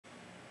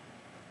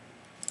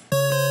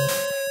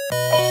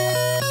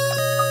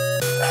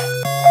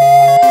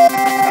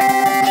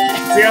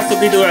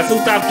Sziasztok, idő lesz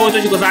után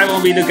folytatjuk az I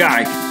Wanna Be The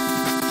Guy.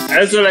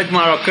 Előzőleg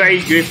már a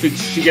Craig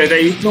Griffith sikerült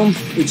eljutnom,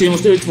 úgyhogy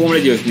most őt fogom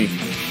legyőzni.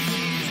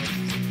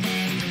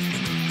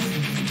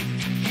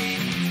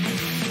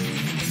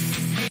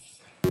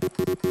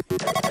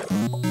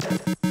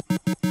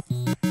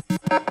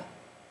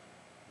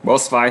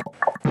 Boss fight.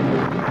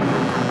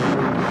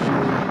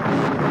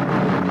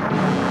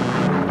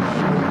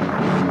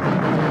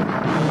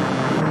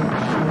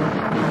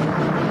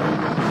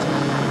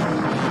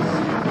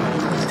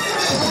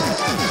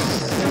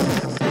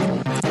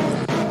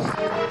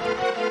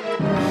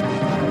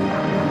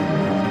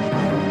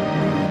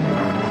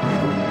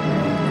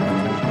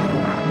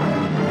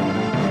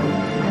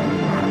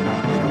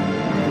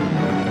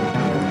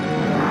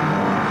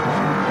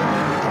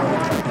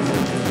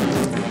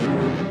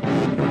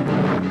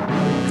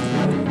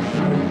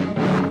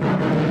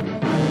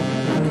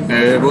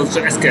 Volt,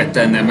 csak ezt kell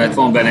tennem, mert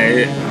van benne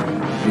egy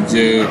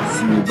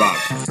bug.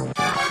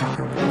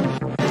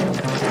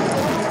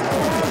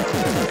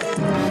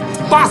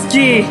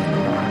 Baszki!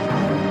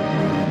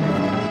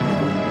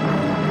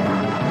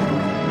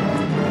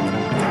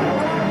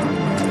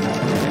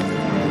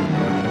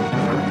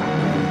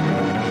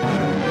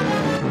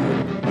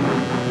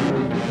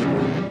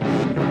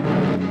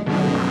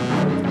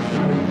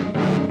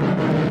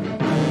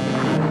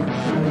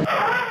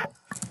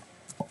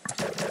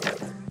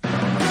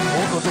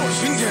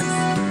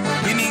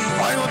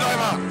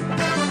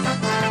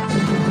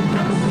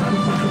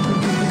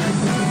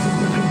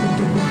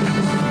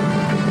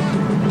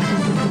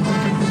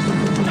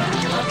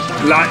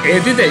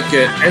 Értitek?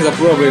 Ez a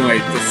probléma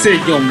itt,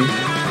 szétnyomni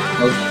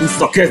a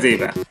puszta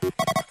kezébe.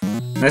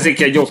 Ezért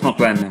kell gyorsnak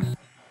lennem.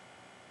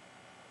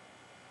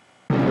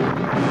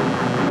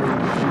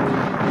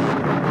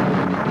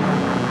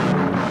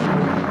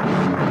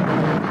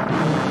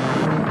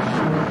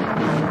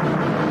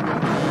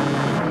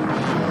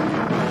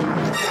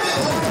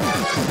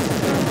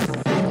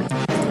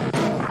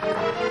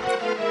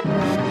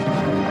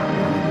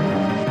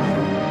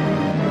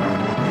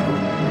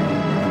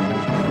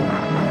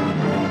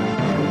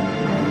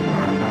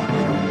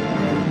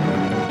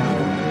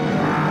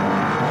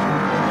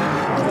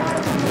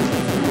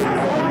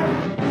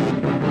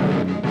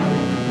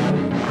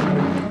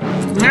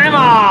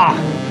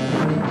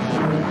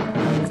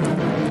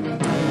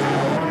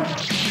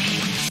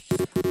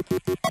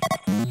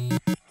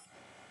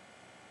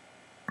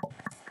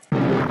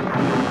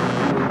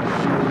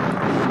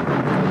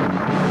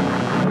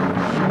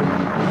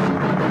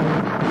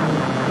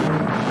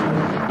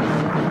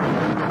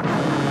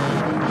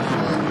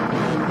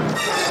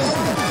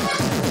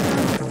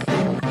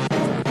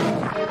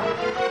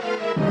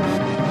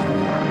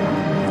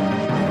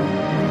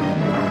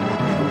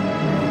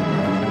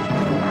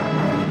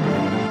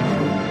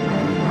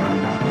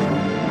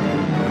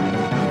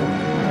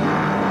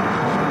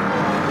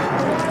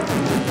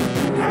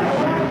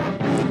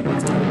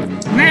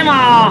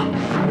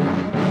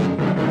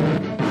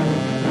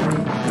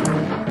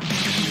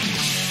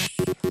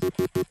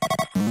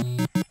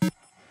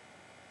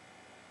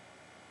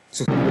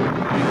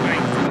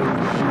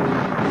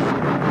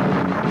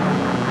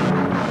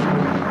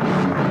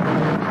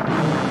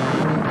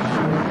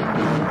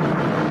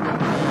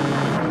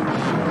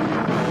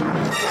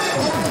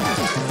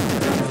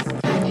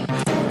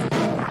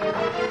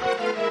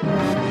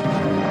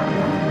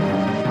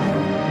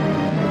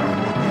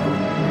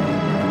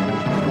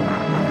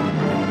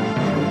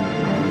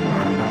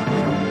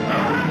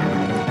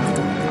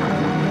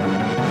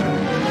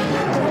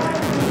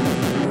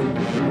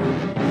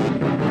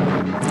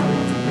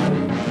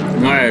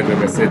 Erről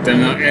beszéltem,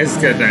 na ezt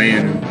kell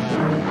elérnünk.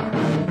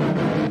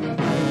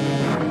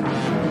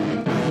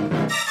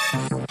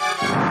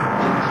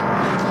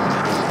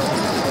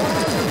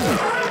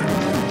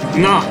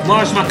 Na,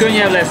 most már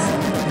könnyebb lesz.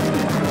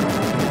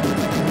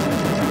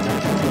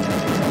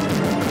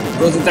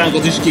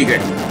 Koncentrálunk is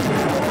kikek.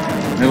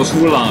 De most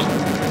hullanak.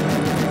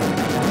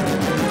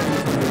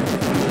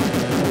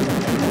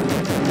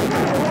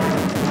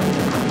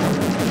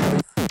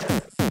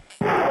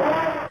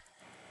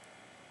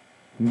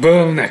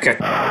 Böm neked!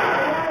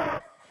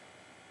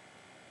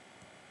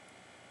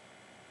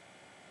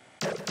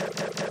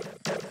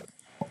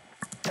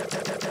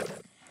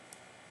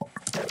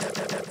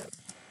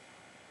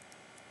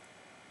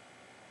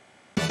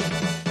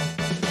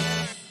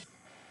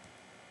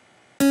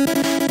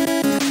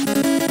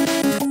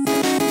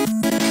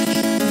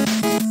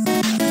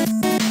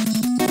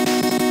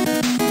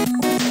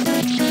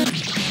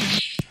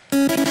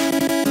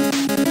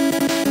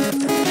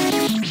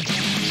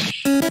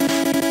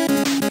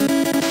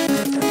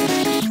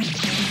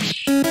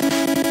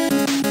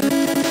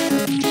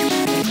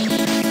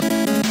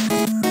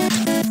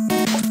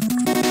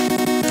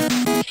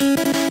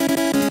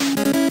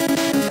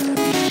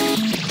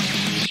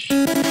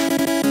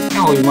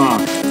 Nehogy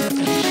már!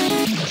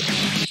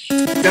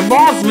 De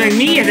bazd meg,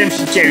 miért nem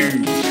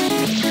sikerült?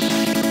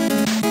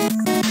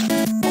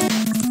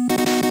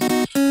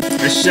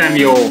 Ez sem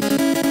jó!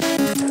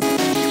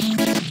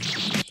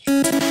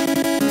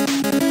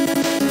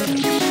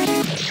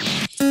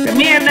 De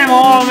miért Miért nem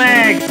hal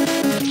meg?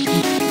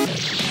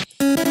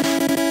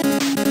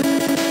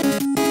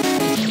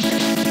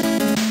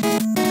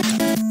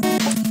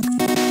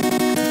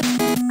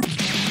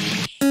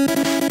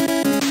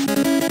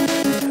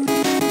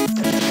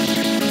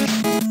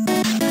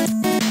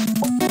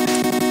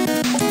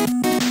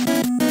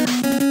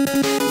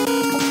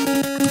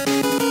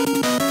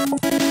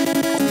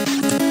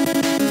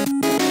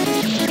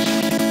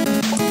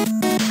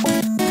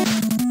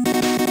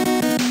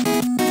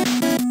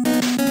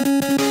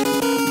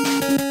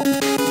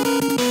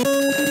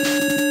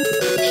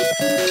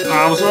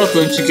 Most azt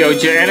döntsük el,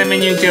 hogyha erre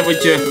menjünk el,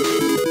 vagy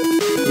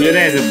a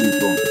nehezebb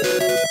úton.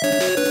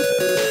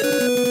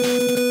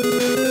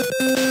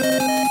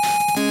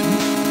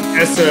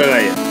 Ezt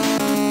lejjebb.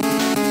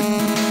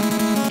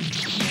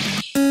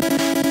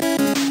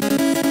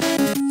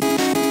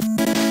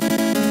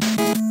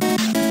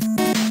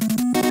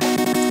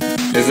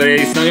 Ez a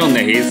rész nagyon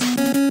nehéz.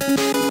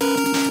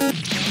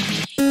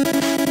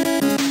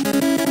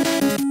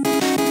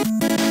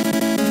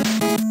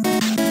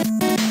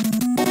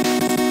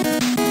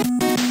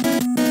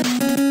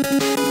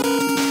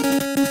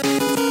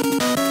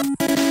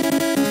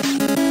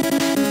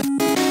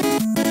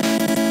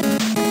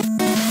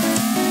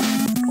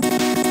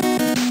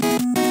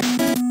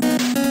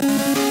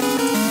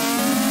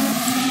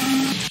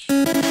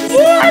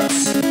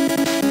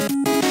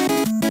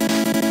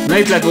 Na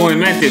itt lett volna, hogy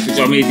mentés,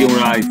 hogyha a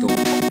médiumra állítom.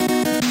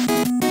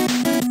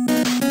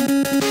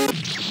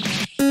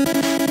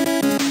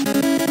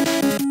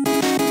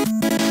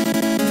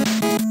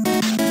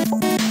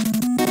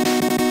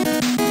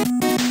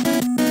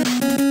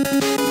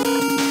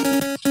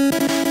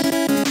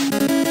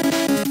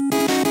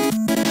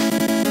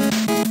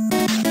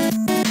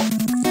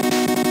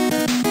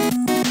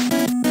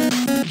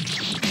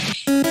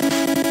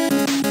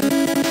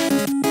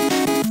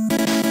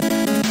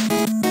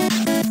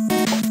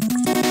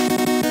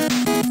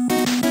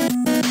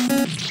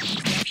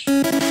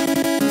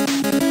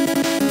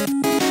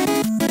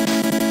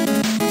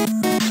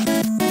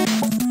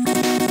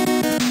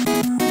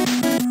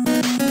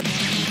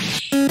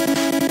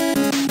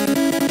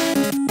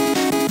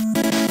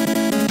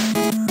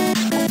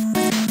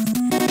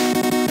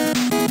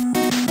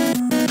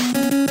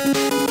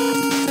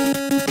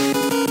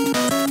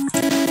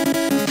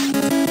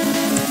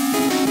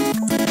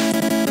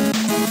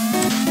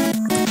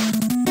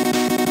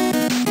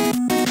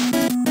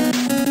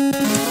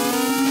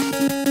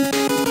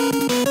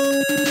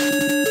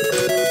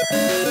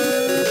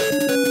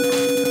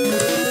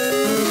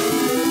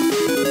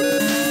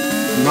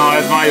 Na,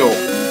 ez már jó.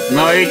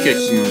 Na, így kell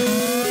csinálni.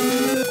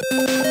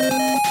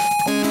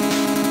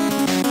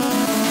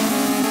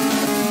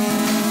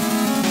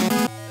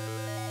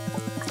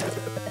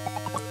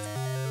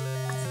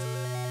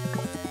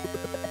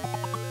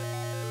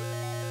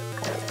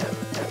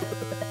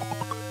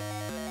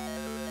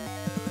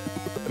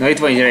 Na, itt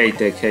van egy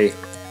rejtékhely.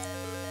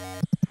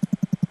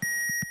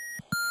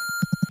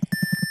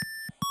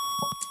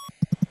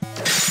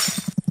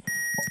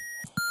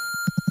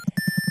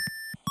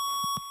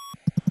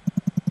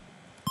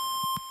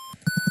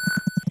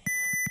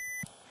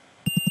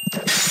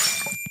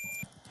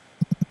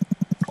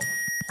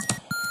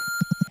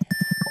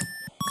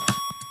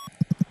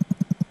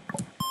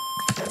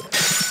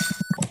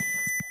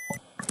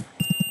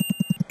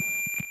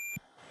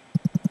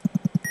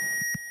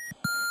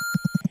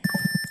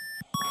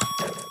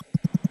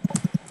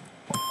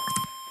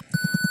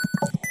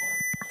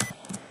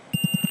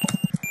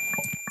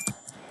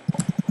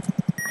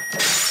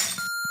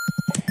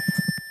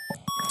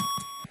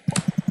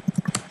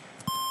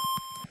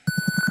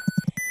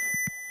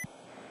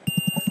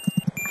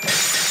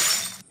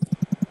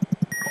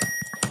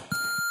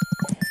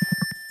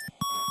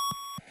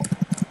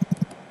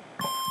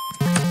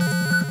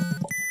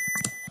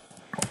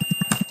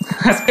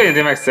 Ezt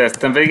könnyedén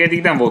megszereztem, pedig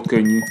eddig nem volt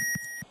könnyű.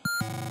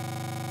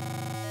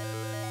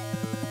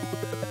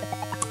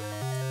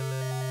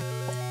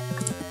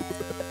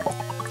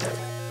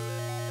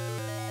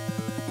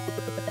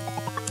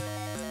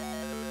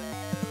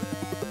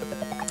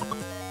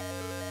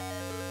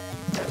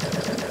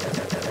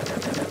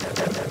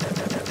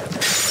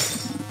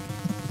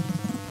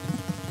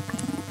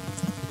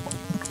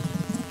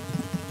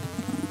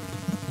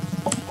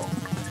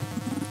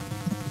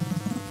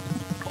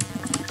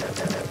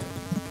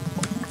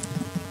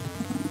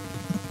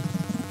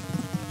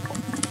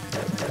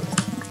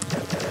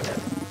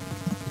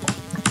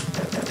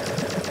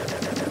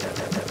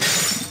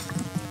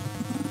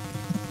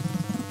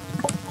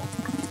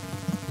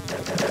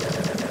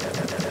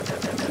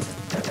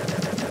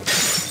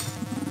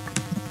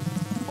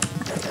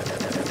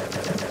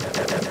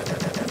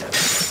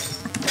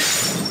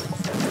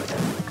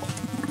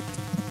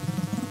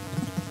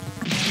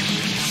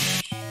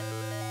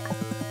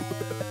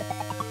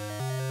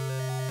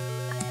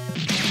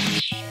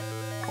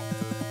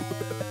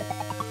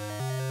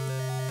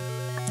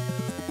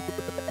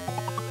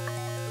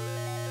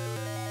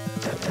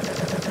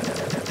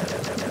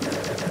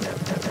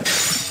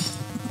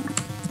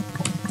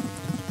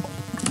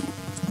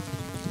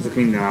 Ezek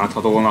minden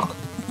áthatónak.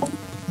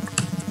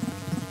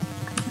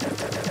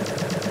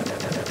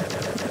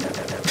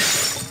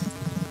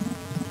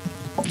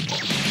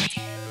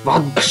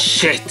 What the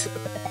shit?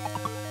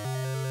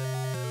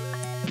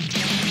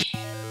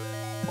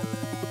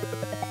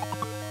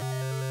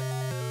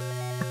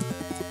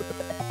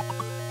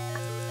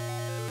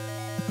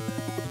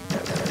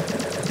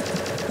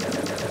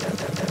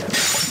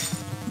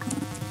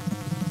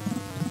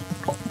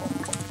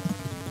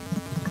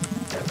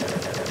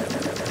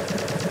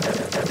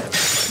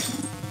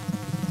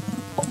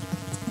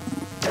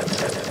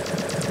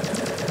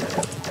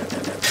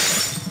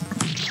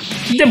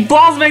 De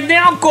bazd meg, ne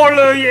akkor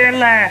lőjél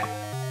le!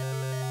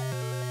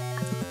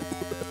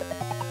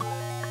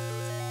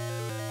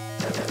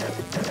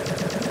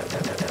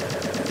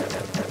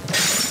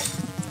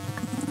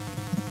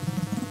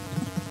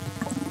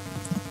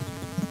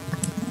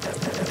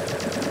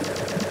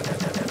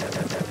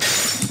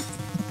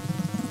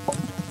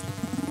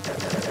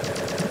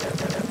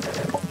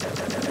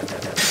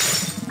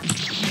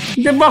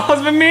 De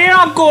bazd meg, miért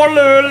akkor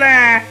lő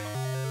le?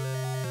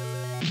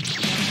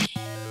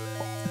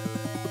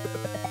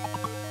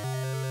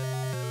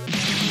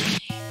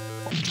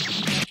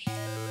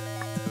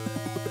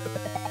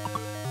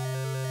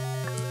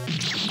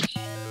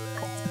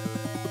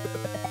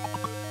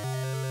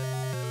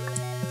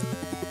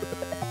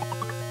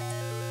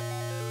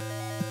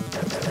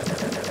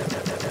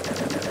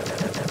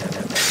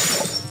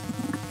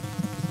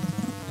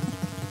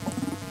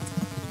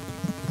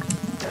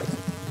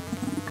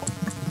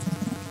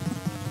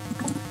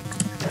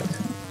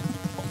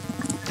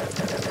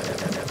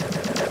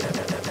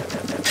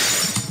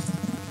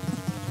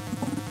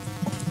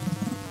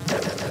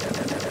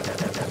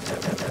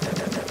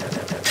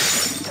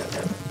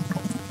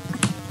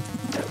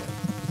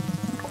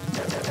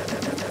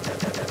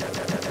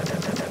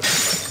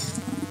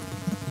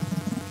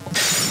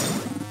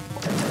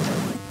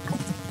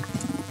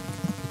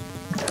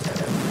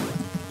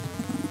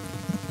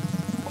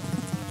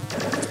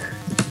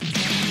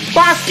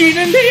 Baszki,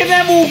 miért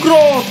nem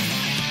ugrott?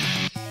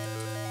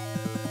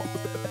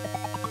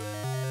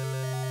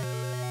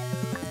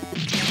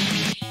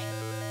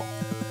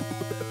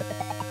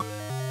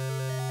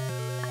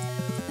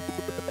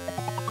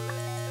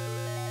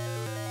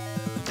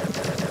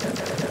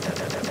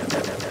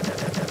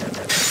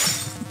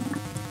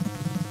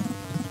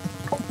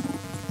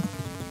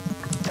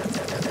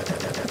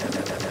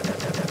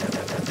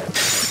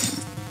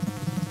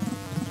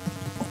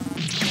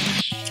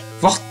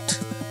 What?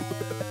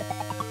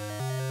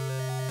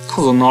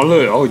 Azonnal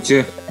lő,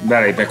 ahogy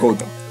belépek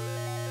oda.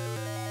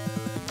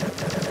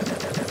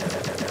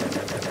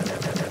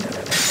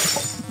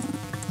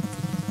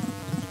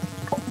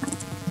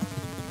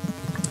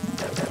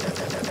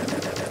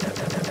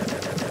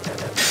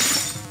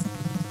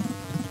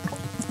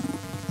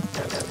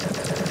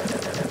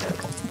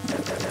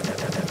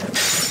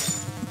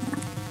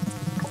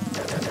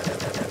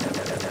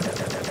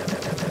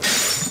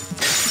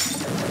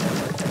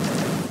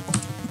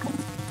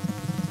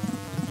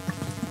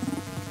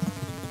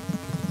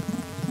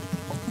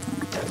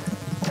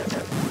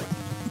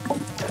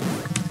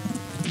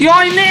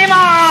 Jaj,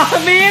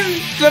 Néma!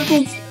 Miért nem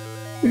tudsz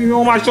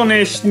nyomáson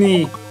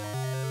esni?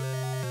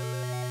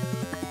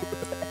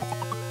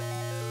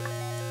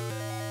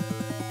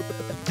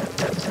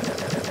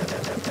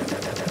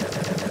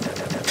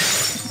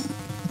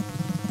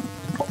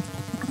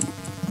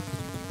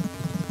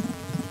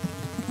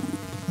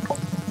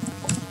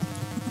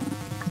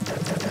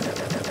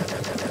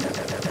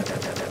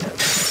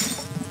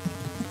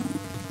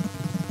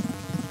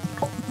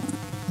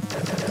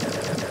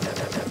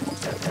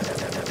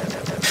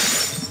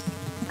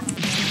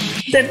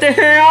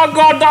 De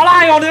aggadd a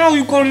lájad,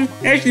 amikor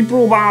esni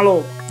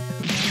próbálok!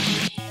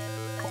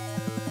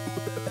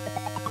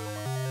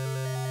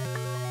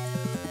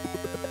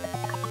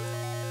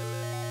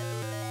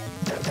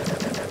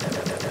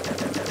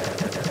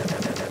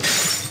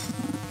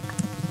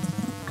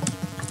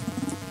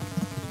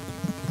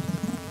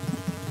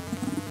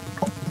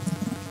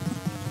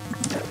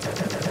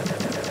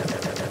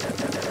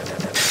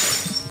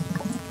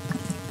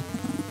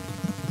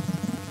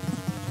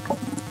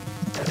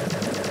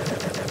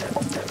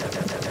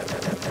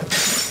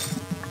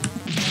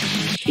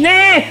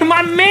 Ne,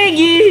 már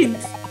megint!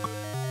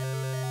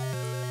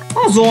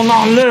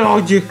 Azonnal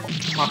lőd!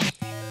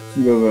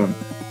 Lövöm.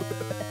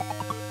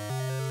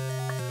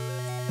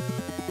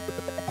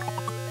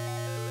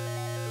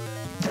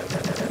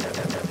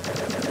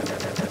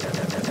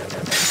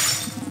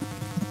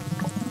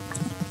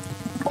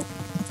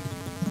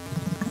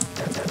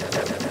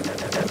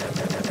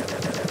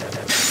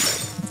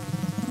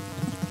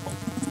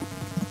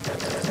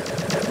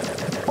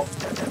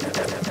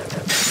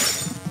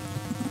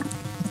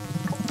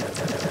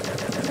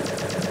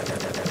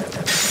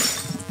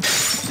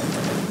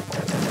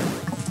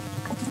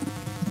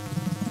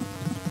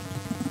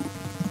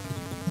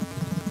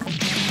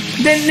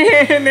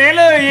 De ne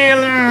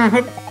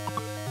lőjél!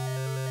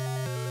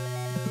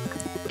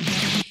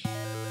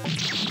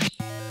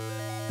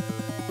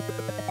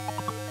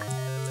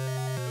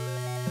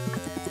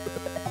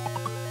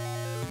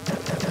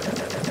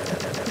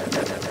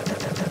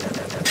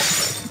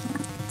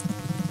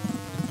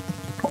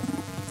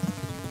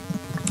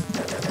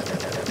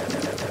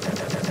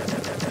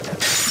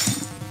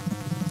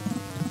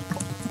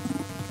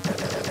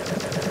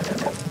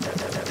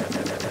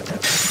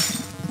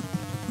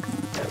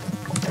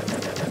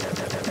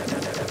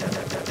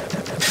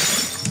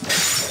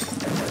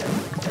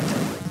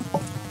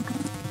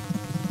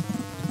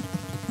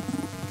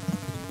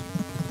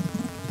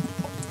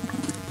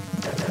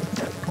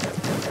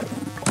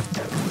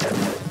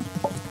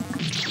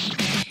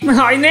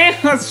 Haj,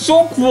 ne, az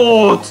sok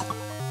volt!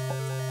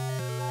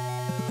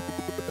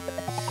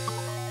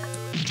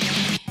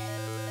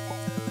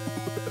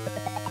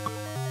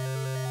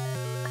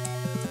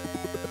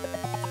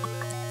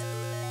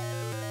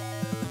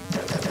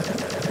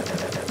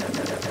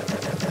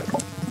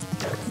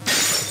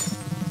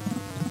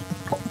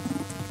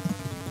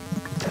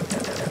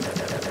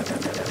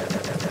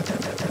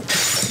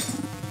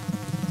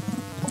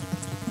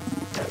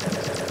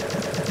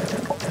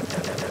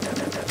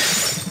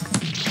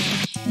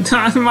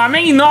 Hát már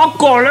megint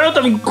akkor lőtt,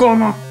 amikor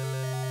ma...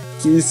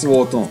 Kész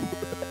voltam.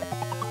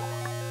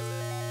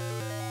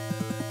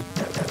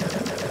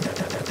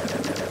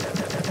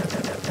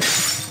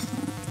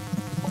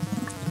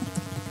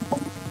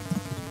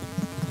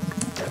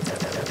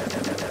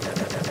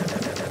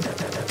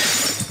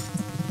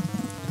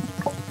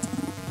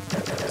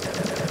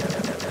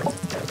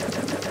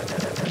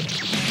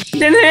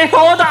 De ne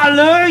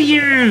oda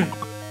lőjünk!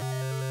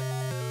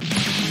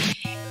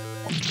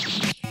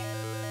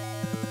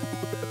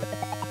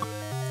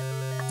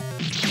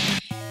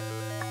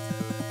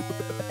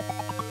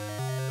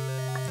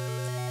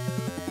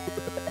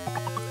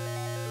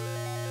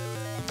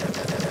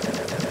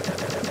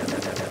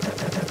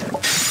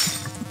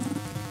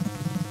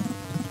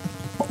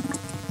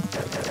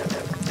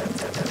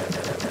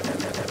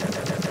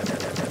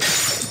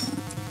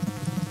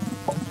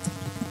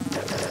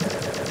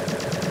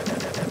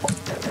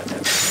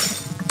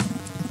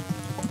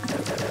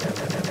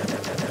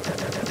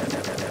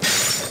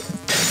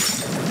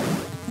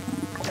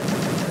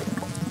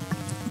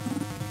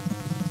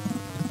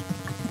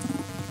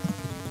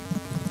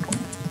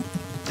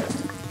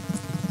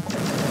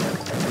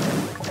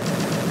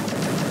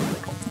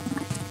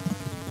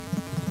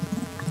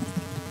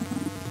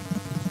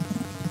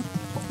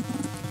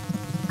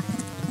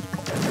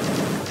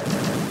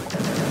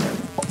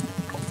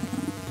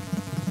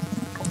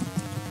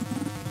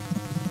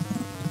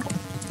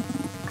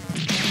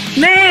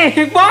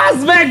 Ne!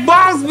 Bazd meg!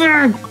 Bazd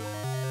meg!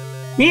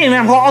 Miért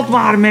nem halt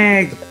már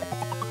meg?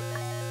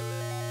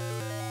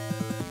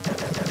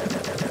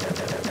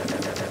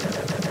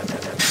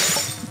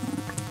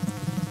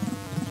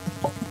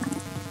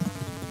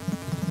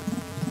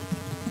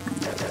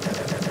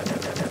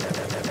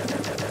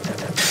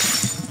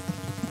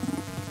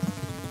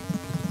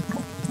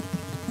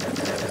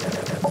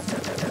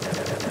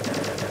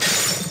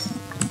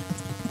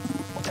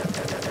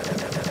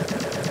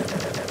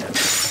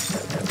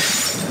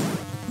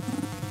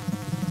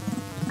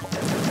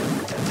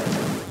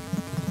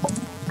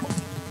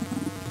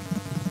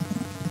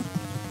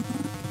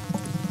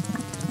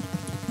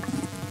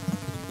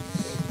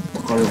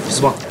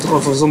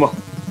 Faszomba!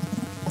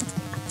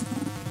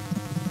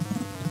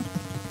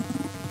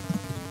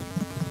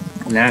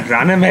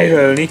 Rá nem megy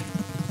ölni.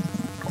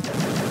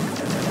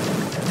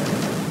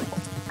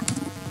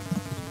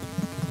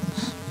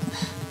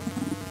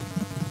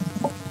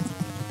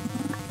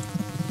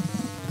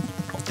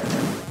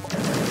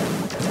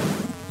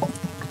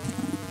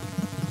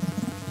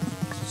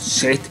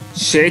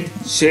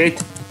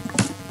 Shit!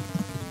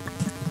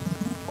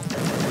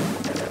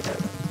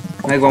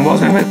 Megvan,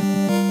 bazd meg!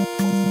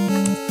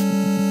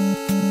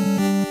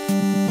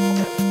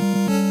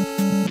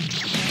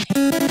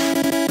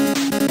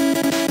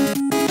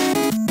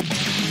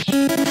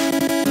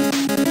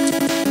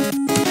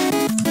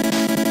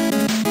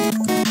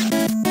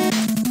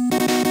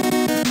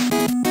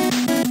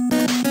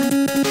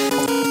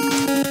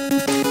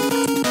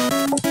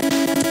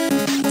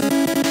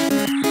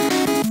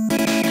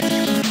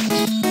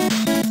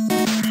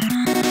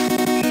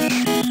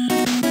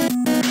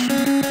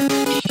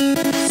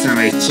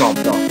 Egy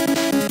csapda.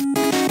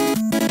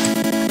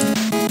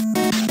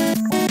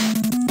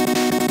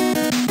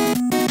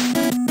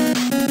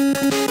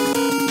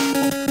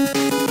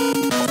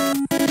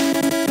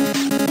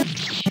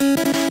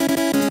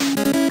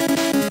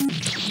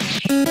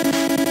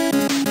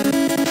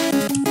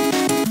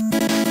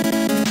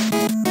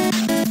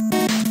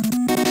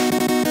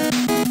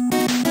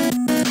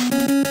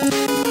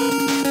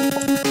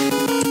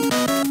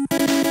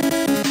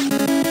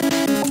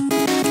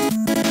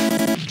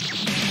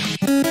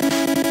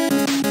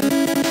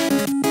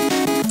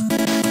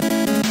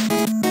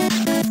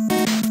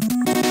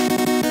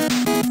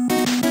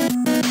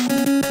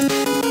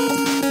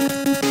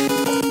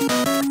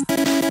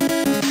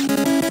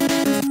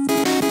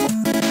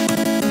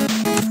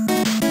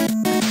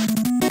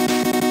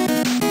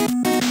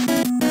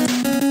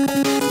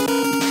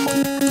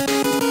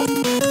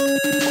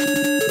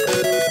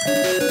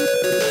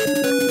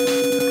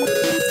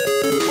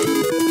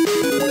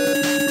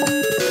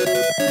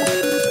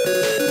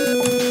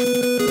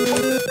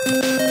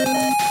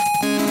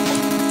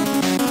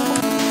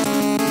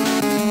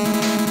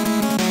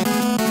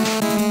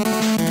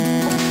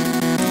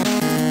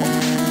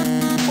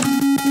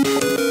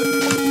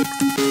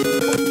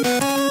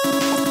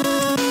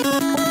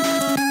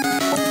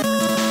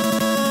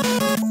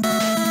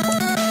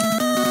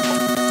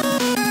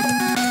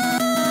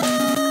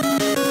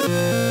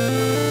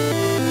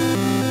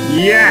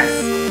 Yes!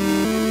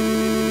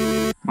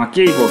 Már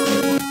két volt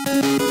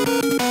meg.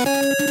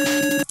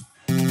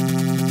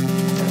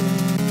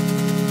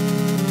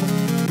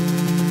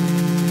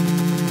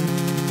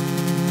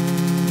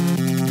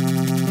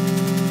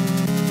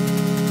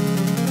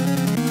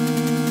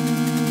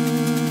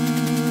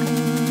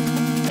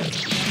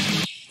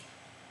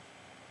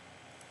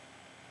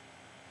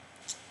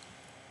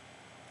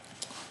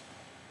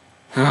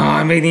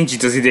 Még nincs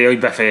itt az ideje, hogy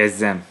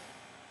befejezzem.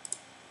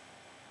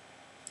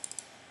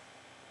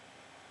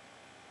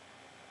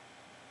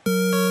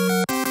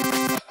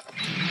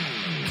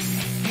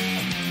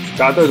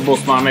 Tehát 5 boss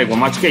már megvan,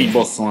 már csak egy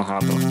boss van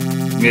hátra.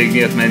 Még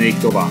miért mennék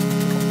tovább.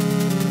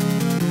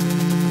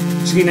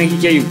 Csak innen ki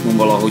kell jutnom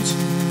valahogy.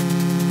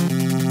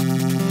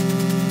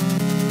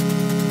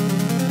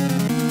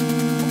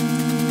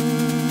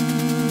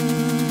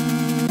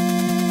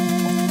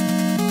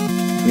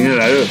 Minden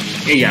lelő?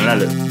 Igen,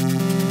 lelő.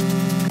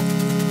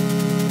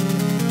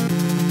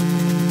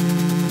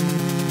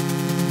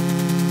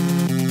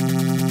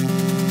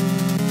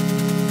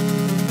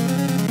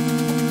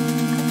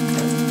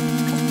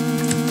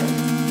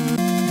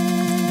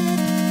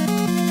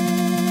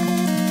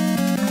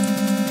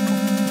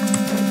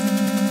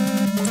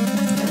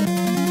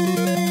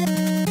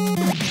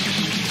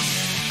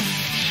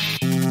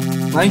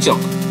 Várj csak,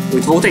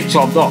 itt volt egy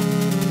csapda.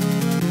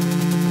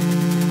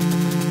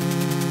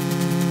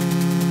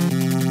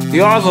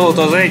 Ja, az volt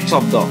az egy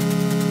csapda.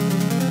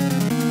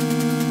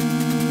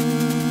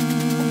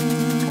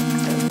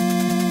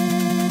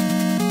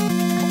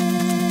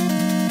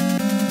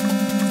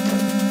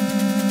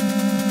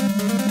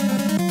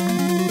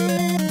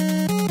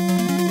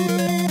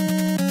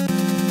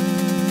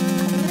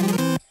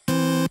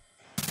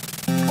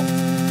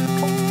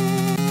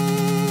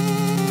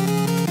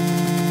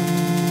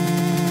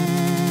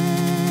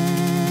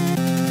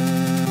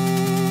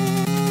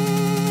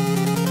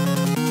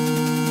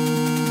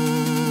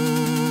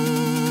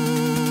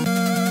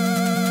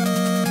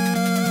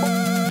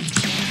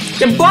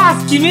 De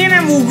baszki, miért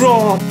nem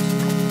ugrott?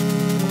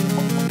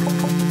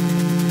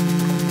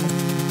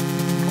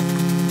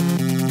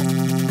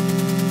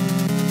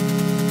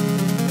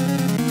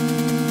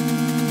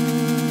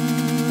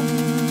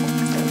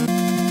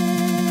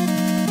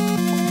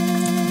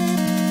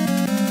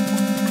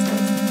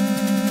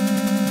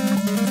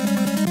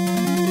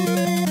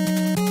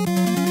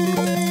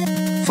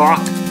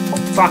 Fuck!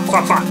 Fuck,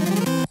 fuck, fuck!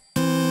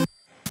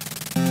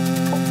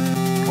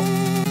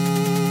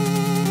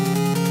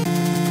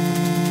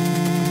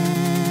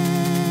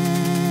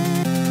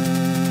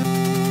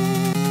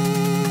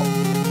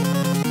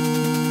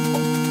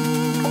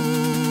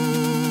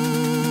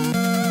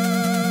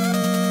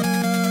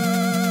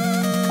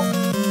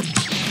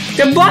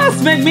 De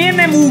bassz meg, miért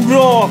nem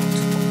ugrott?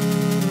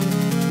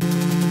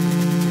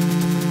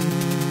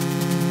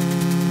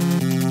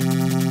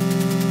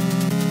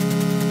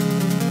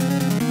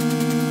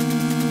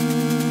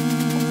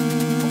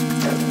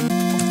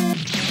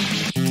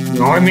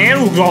 Jaj,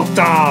 miért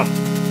ugrottál?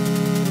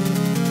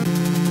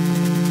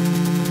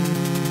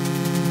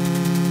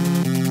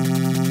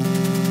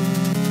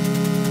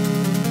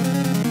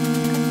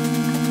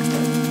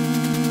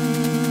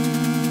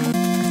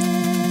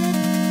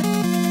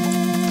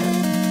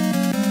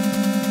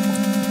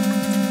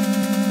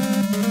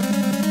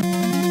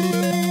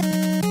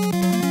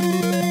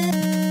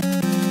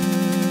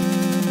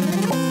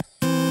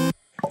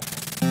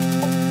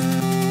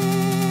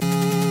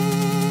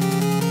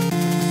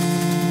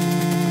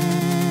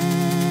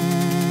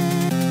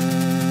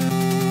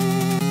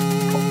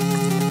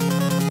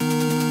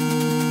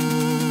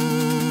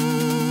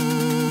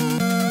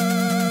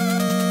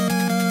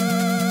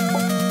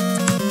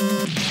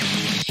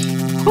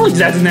 Hogy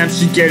lehet, hogy nem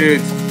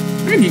sikerült?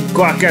 Mennyit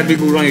kell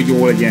még ugrani, hogy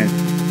jó legyen?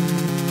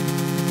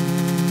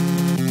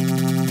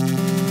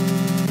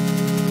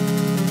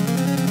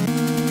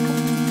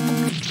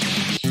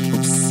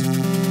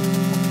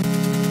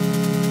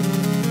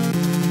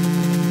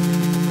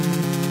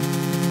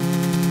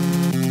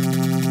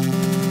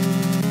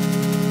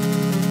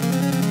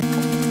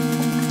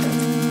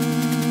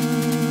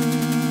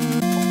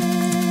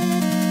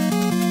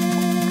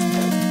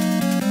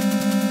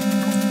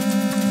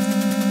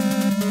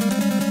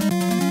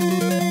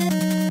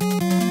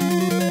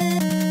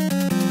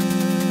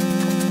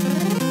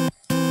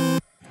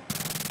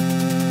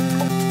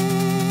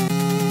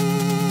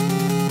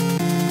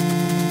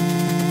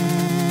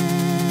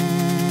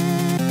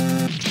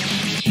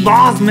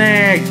 Bazd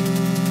meg!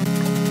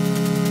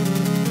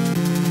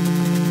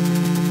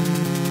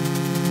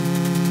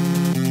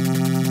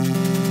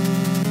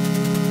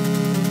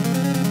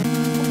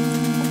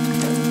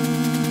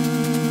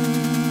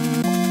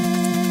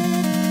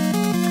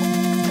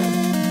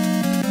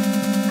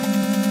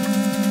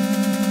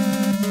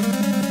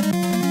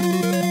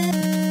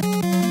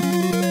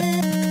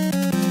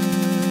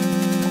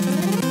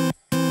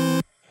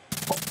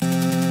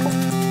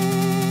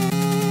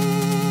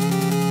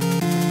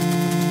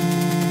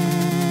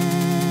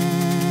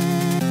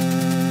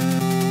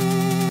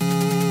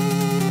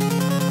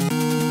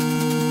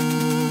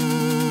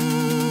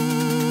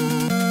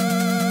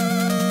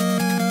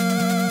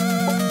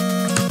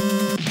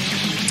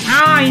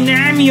 Aj,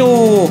 nem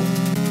jó!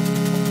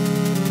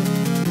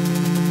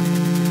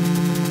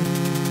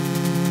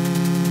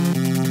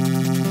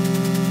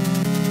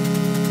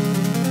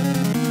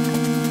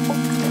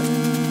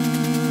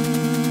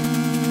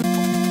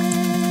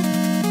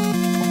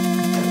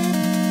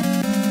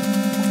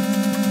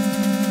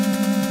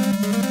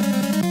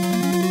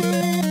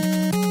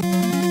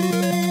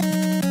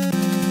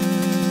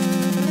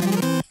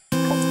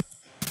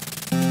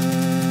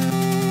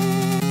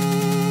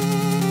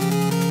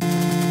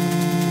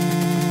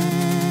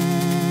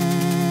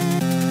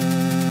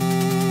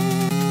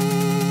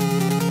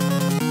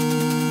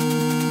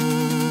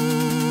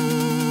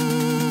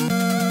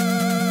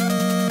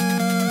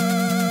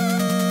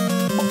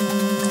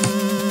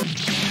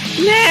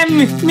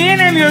 Miért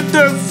nem jött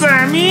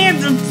össze?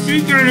 Miért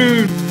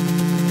sikerült?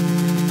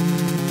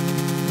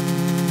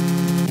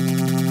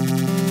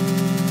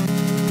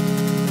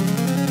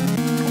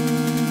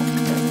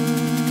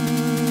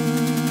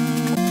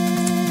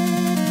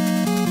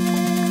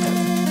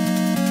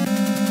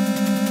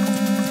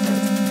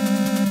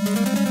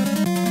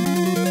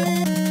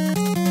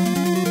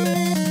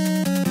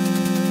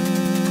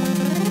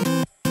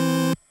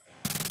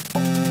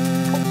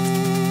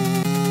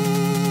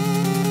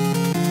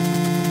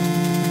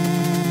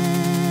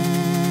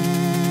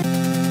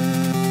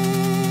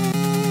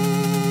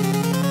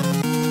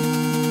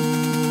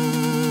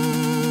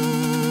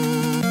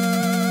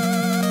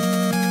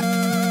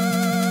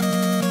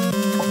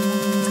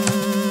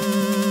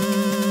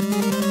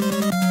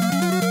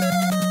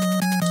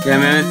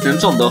 Mert nem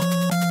csapda.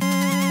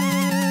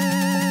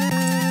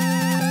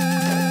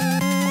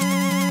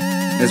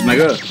 Ez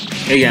megöl?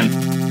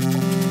 Igen.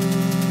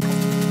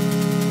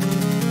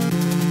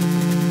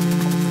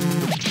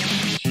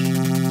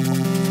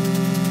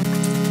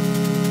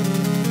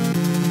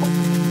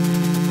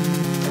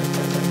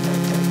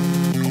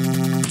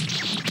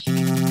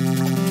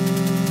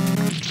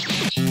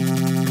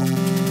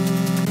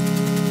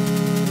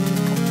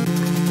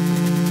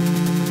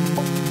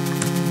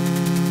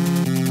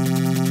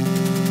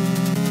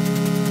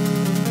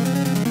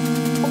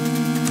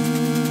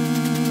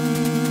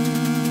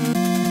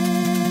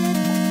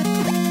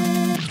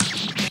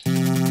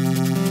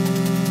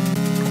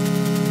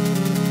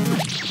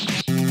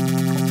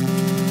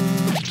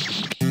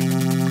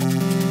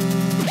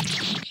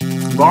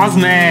 Bazd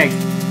meg!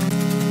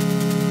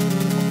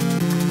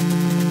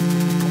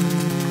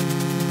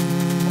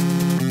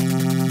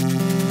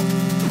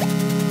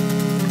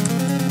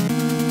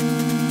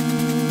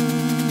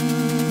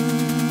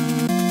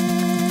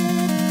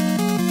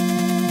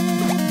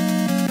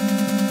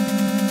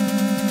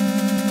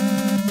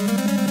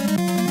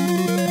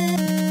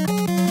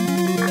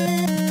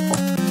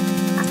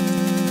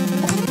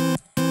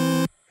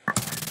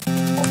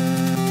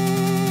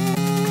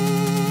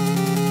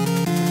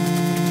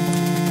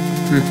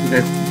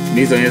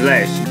 Bizony, ez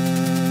leesik.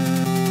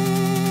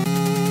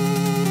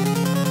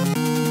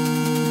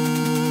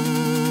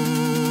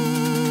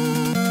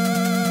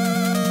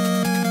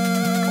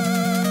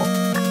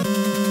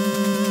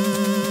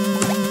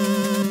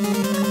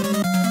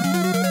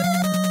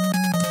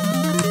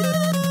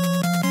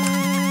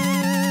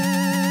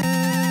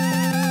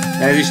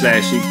 Ez is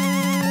leesik.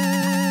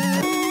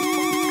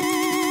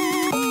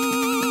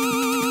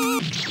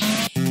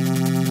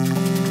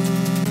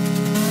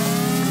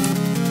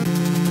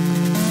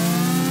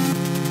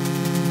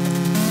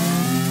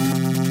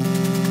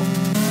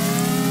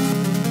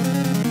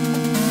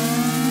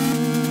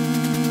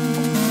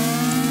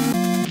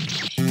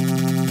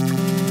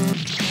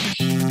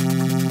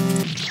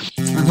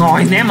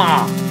 Jaj, nem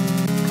áll!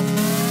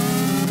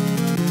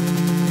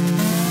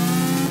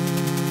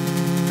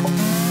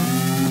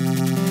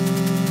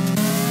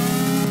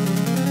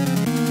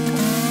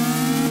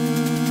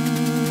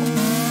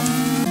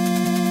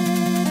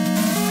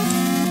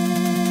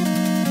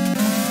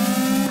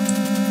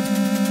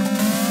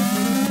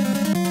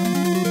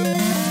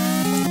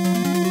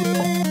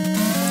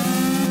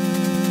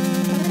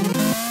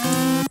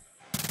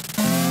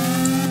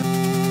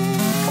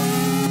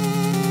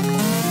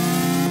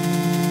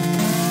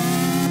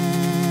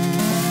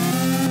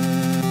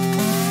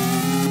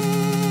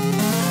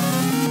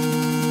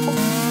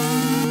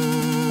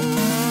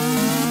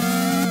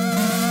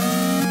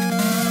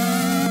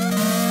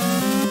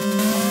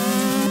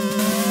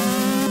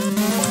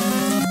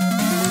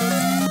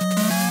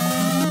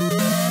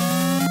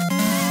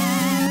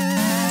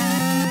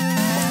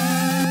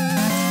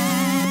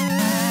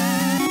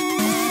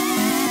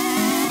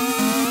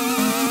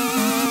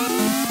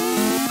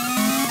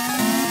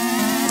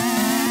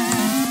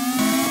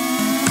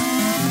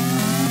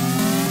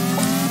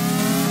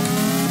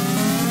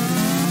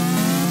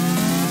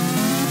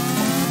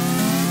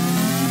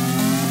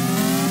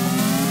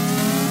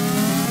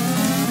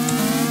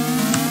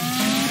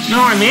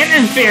 Jaj, miért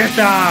nem fért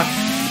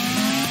át?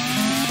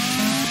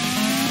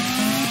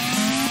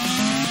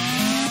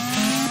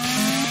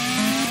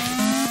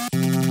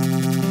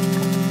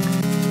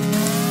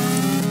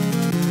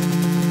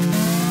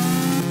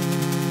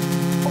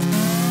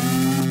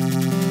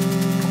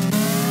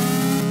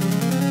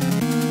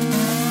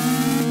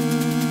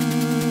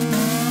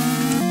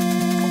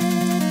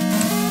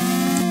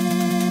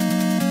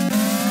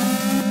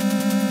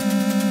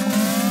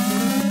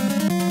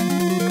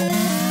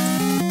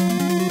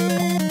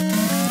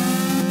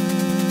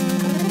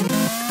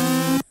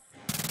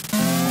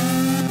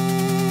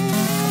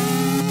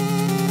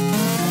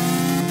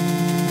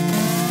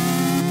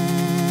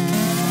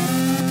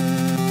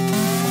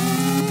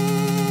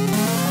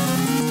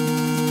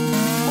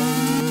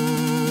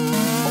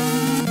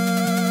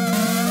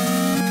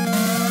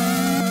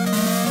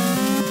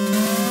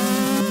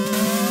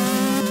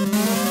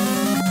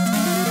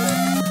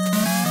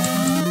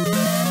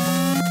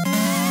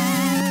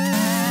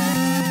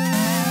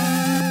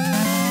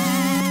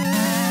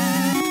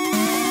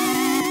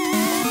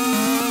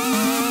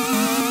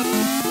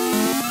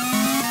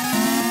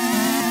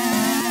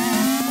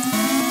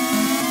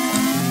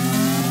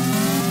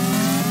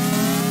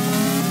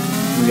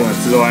 Jó,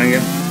 ezt zavar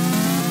engem.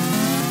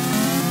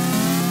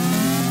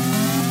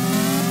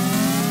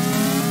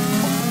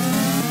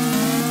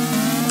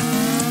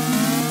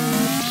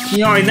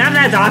 Jaj, nem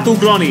lehet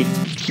átugrani!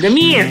 De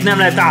miért nem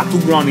lehet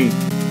átugrani?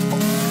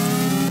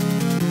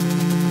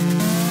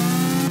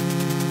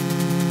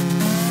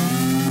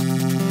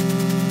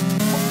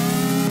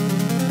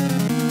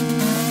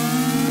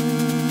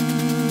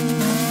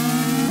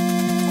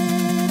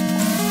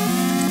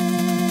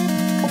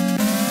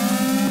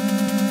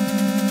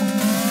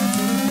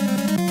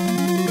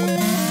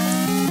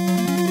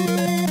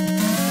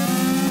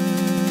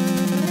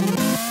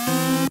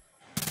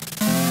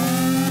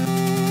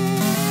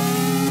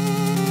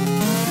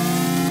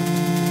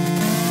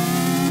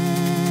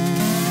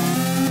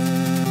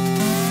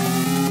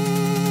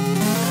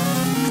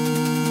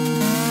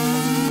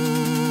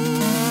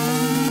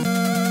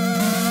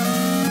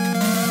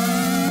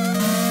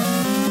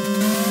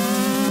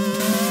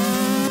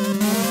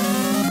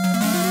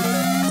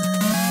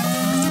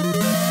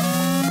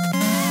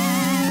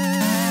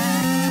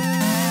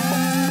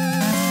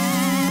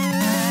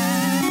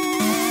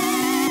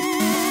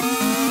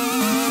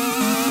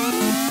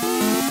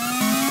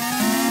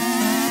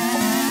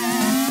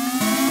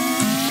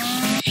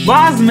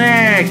 Bazd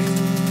meg!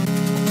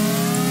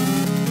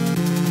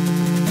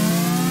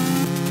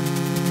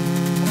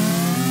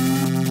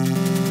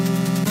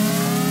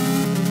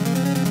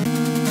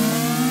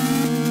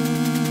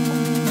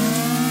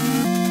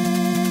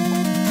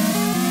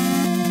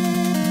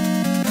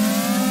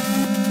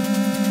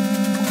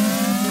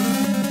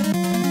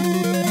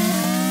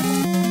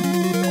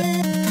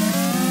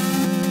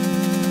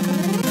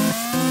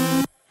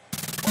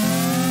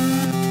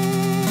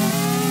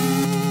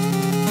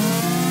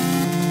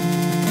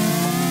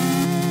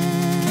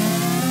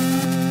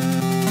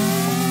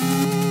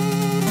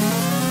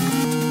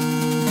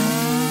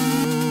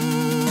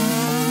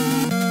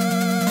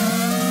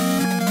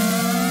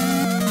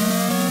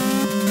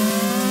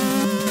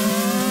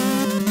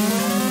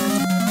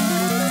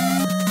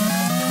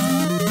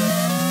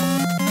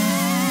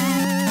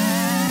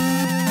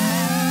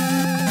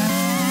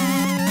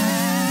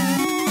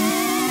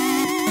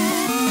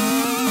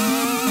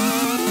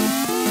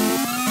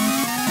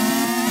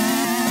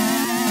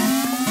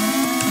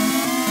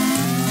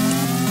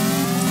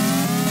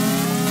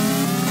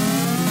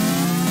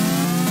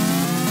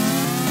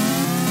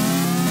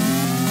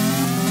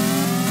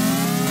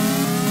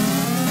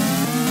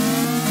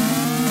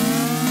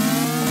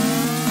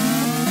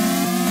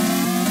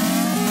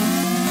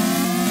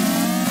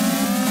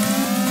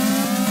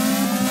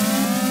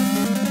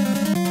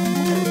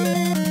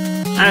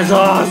 Ez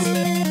az!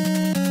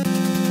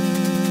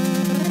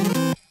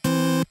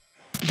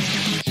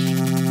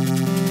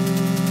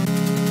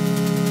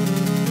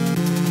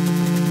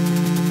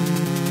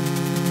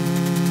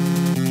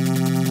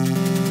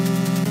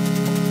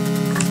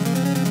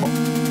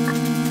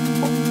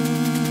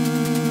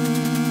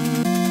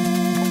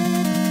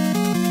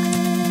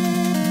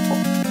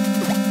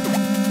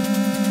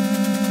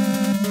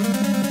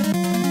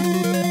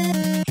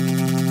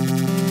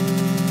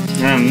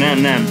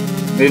 Nem.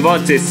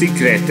 Van egy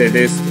secret,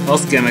 de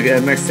azt kell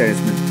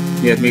megszerezni,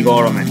 miért még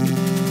arra menni.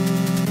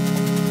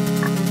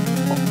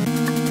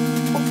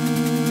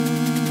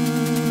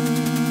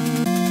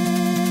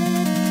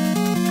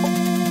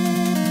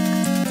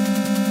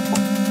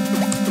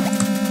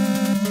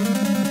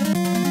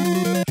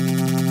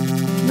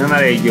 Nem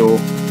elég jó.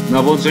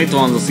 Na bocsánat, itt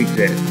van az a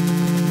secret.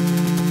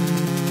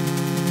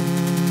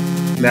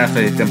 De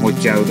elfelejtettem, hogy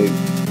kell oda.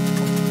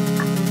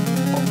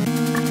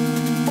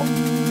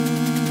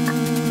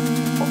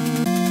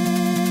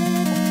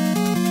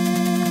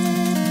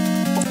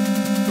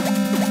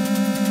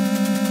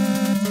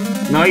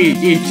 Na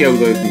így kell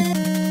odaütni.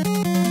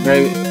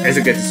 Meg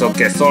ezeket is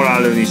kell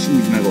szalálni és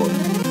úgy megold.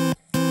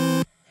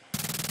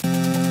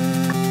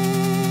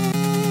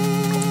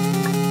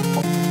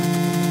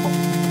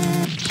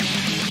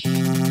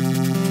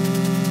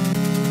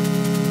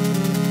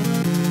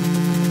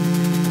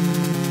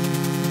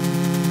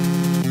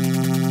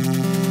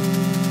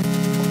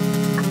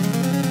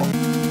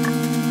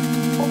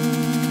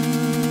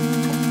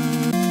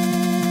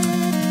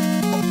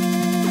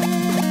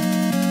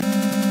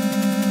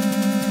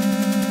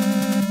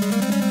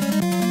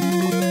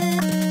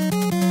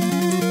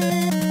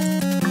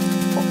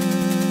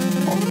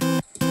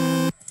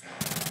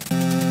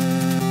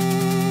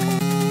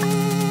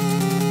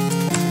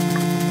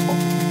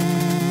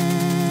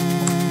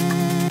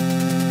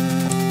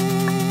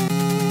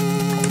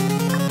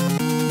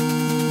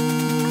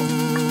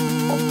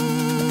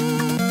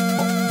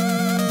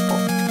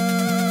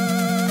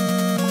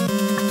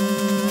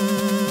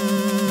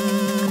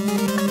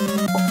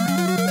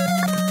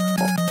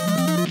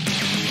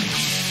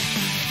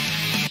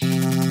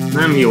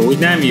 Nem jó, úgy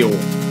nem jó.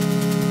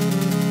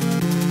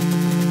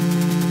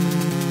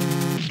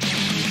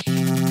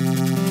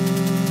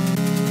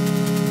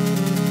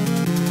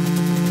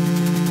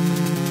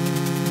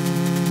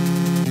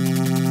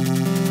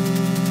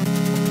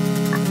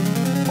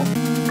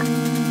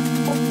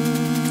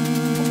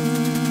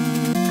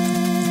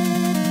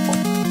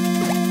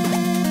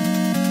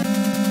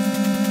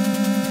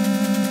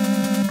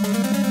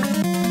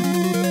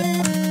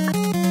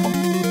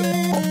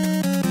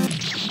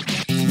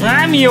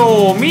 nem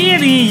jó!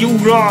 Miért így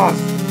ugrasz?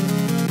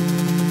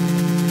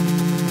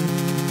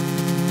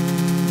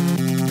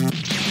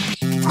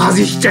 Az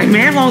Isten,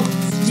 miért van?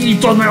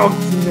 Nyitod meg a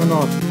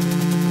fúrjonat!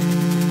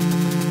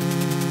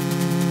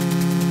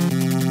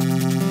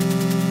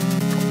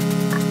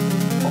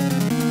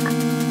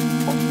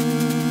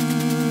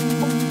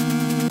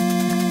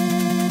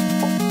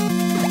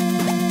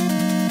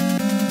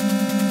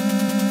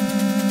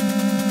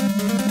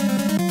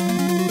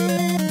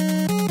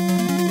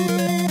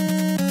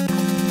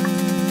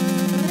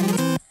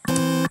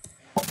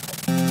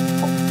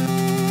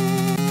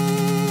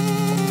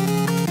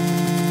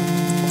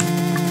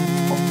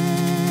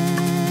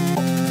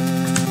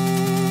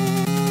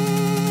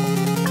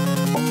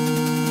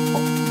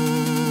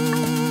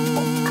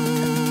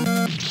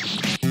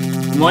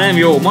 Majdnem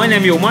jó,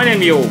 majdnem jó,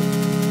 majdnem jó!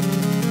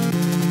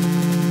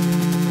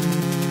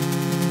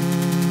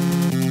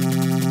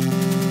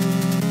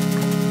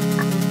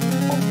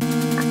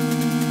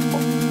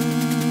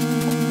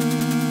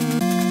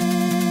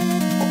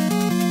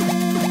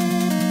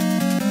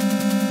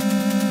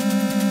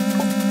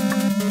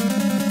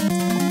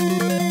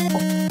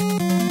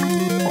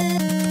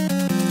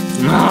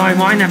 Aj,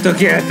 majdnem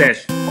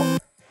tökéletes!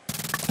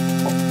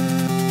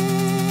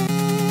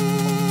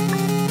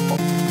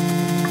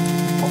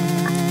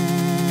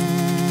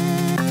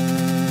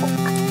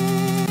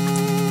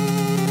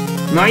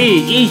 Na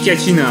így kell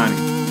csinálni.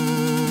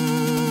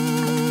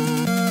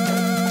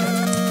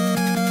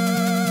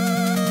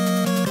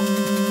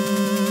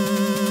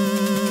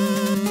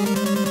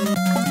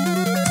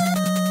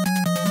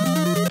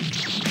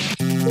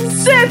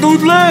 Se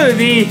tud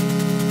lőni!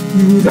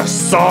 De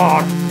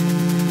szar!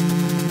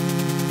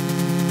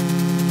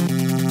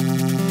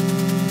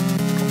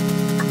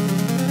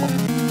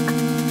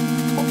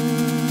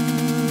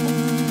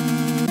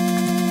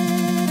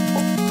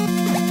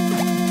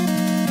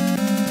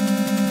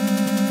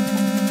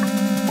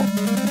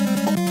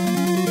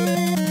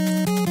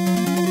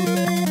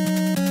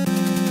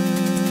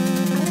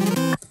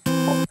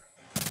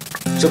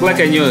 Csak le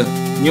kell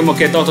nyomva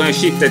kell tartani a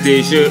shiftet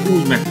és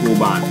úgy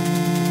megpróbálni.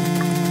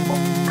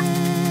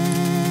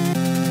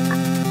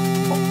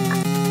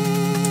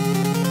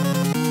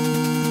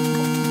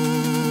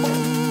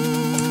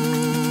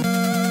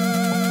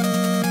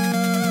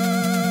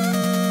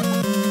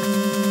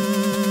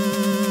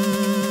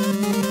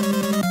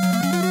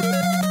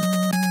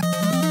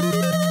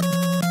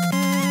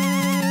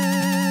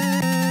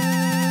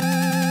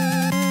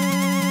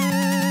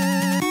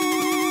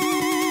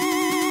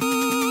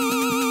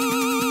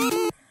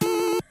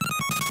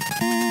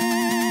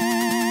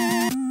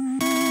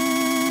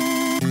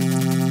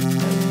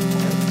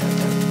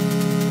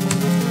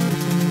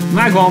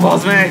 Megvan,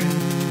 bazd meg!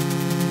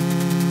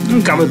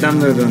 Inkább őt nem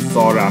lövöm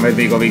szarrá, mert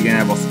még a végén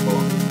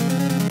elbaszkolom.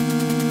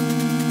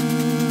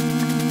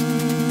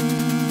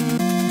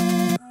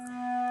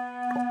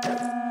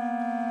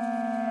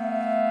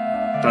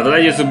 Tehát a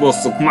legyőző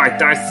bosszok Mike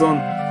Tyson,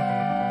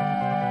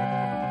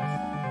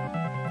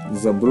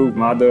 The Brook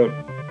Mother,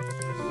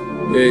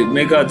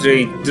 Mega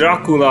Drake,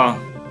 Dracula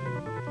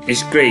és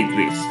Great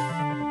Griff.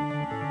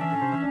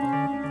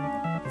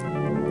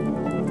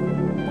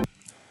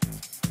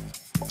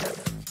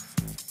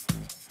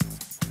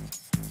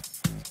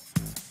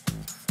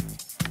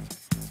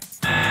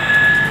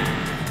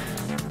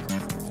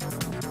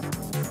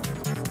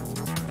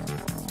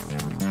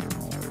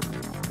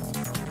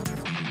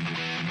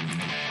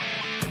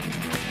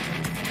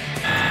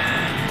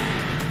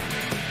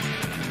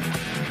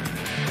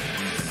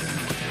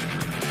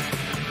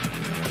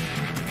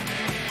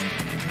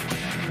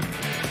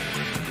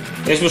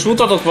 És most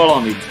mutatok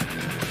valamit.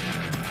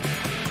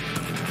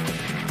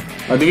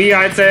 A DVI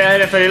egyszer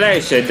errefelé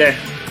leesett,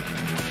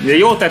 de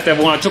jól tette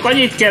volna, csak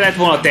annyit kellett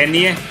volna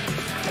tennie,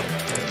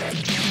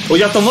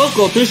 hogy azt a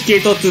mozgó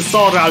tüskét ott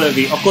szarrá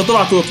lövi, akkor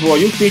tovább tudott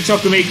volna jutni,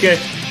 csak még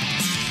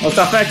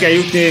aztán fel kell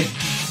jutni,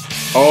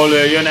 ahol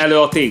jön elő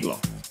a tégla.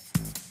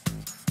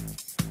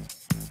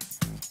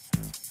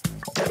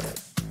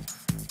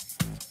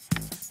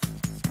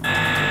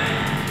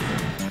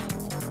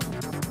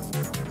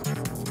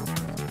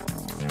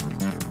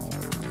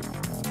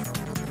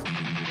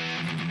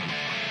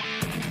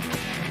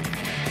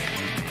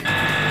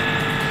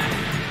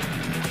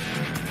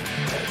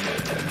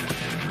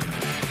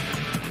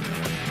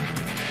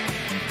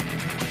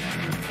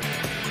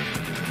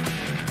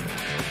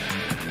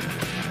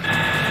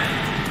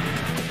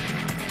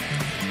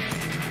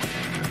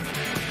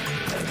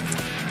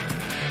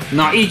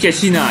 Na, így kell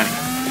csinálni.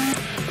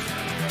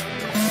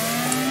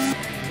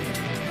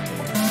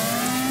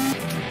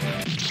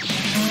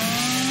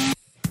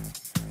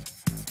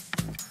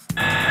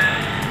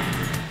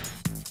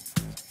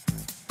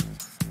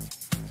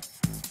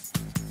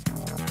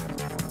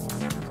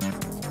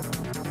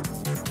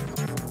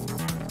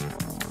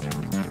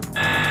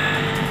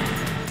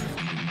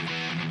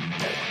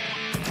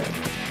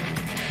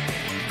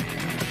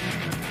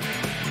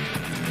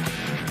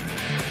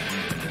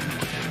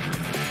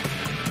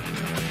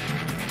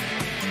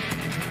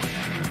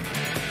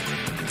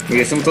 Még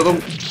ezt mutatom.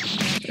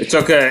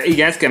 Csak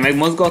igen, ezt kell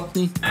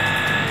megmozgatni.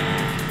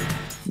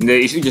 De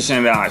és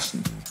ügyesen beásni.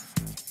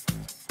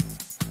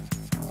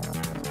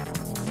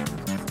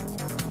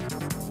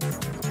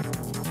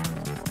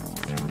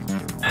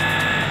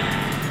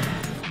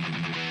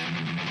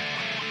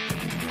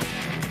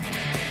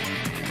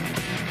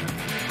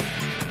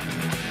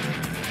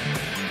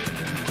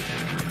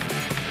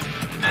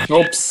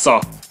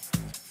 Hopsza!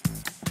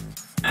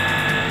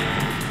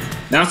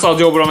 Nem szabad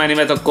jobbra menni,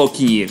 mert akkor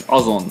kiír,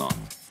 azonnal.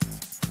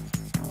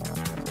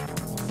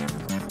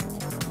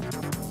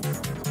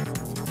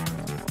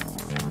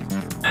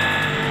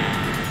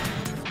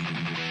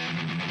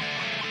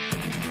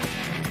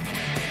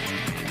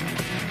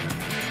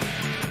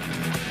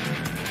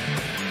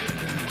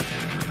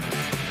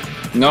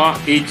 Na,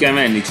 így kell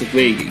menni, csak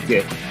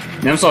végig.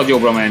 Nem szabad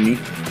jobbra menni.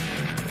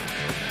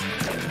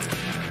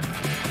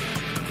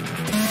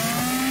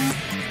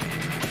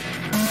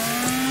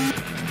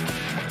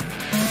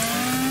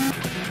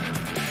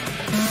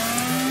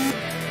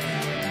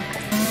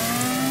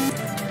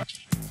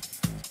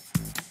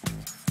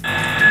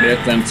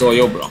 Miért nem szól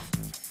jobbra?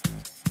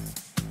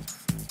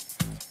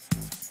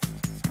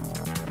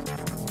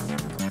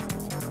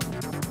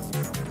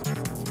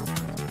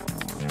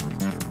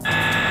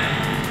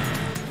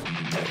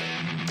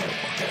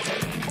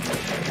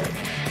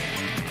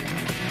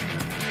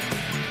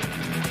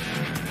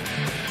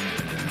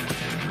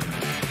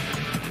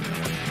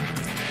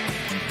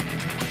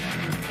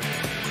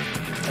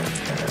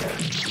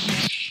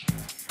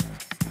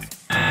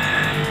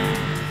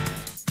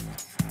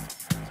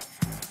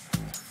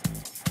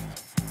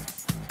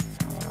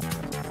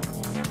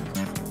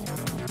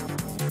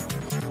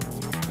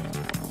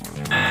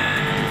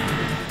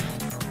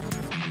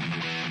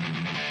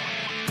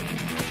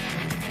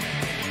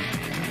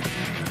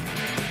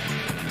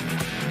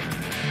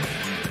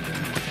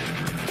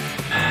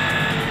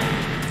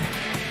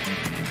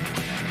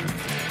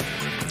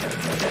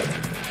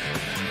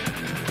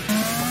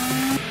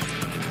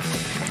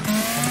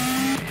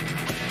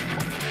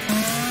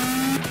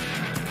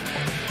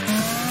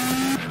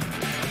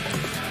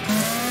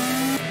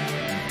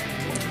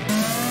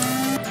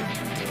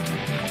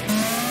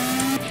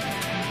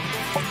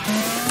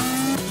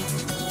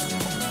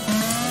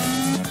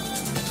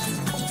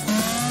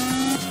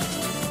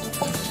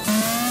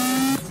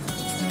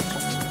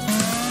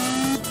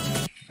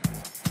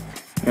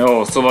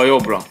 Jó, szóval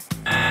jobbra.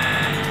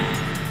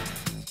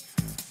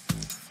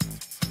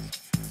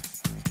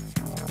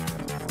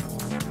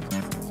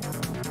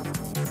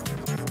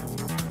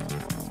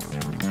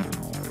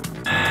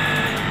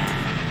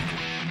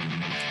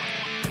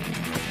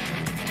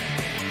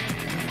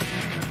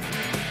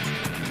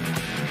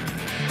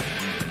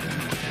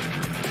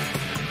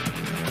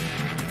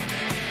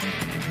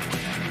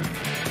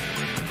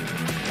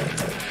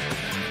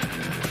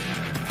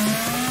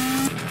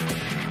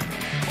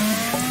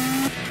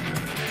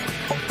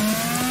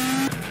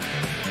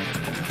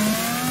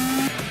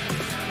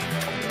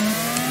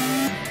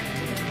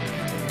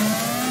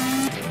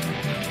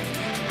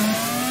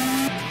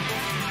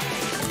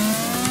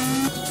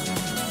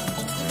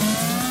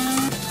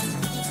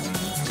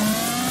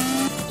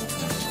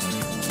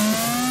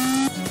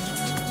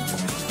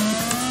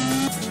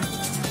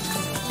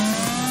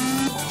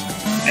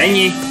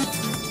 Ennyi.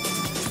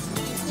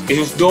 És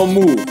most don't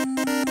move.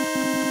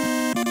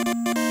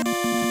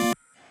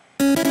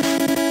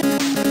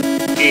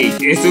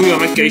 Így, és újra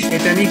meg kell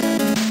ismételni.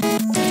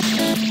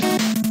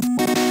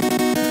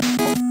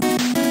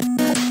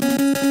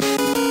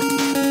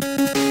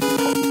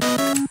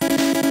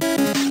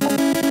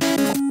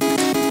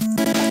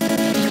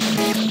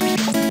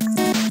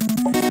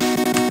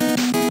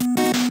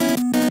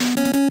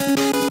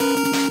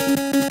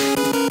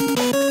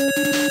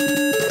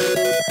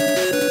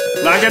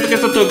 Látjátok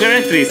ezt a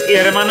tökéletes részt?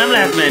 Erre már nem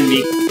lehet menni.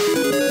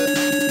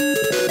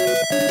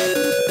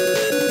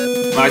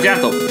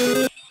 Látjátok?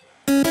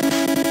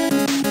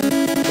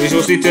 És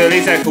most itt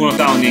részek fognak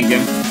támadni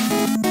engem.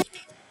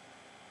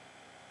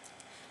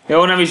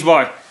 Jó, nem is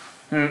baj.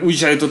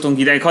 Úgyis eljutottunk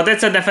ideig. Ha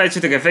tetszett, ne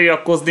felejtsétek el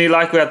feliratkozni,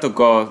 lájkoljátok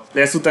a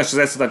után és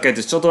az után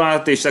 2-es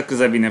csatornát, és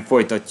legközelebb innen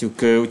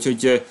folytatjuk.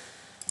 Úgyhogy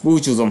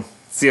búcsúzom.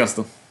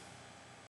 Sziasztok!